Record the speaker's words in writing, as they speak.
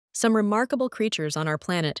Some remarkable creatures on our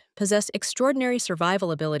planet possess extraordinary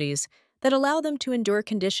survival abilities that allow them to endure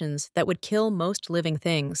conditions that would kill most living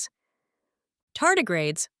things.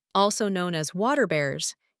 Tardigrades, also known as water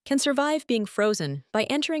bears, can survive being frozen by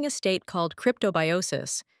entering a state called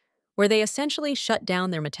cryptobiosis, where they essentially shut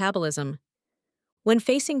down their metabolism. When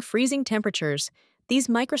facing freezing temperatures, these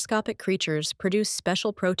microscopic creatures produce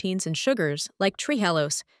special proteins and sugars, like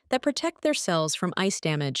trehalose, that protect their cells from ice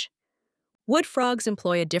damage. Wood frogs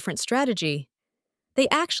employ a different strategy. They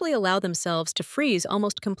actually allow themselves to freeze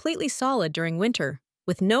almost completely solid during winter,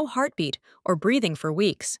 with no heartbeat or breathing for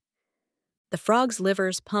weeks. The frogs'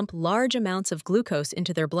 livers pump large amounts of glucose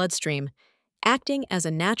into their bloodstream, acting as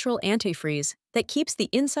a natural antifreeze that keeps the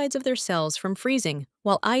insides of their cells from freezing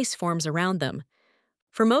while ice forms around them.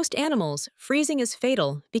 For most animals, freezing is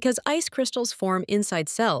fatal because ice crystals form inside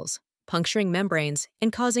cells, puncturing membranes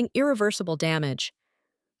and causing irreversible damage.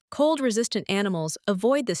 Cold-resistant animals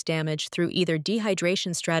avoid this damage through either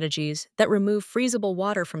dehydration strategies that remove freezable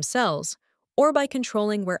water from cells or by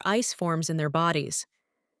controlling where ice forms in their bodies.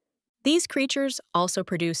 These creatures also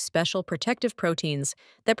produce special protective proteins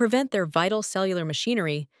that prevent their vital cellular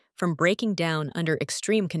machinery from breaking down under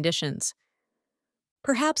extreme conditions.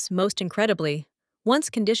 Perhaps most incredibly, once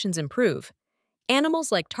conditions improve,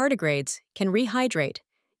 animals like tardigrades can rehydrate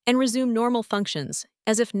and resume normal functions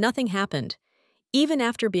as if nothing happened, even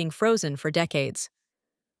after being frozen for decades.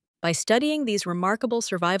 By studying these remarkable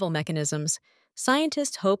survival mechanisms,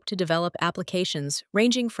 scientists hope to develop applications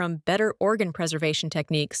ranging from better organ preservation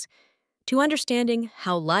techniques to understanding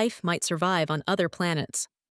how life might survive on other planets.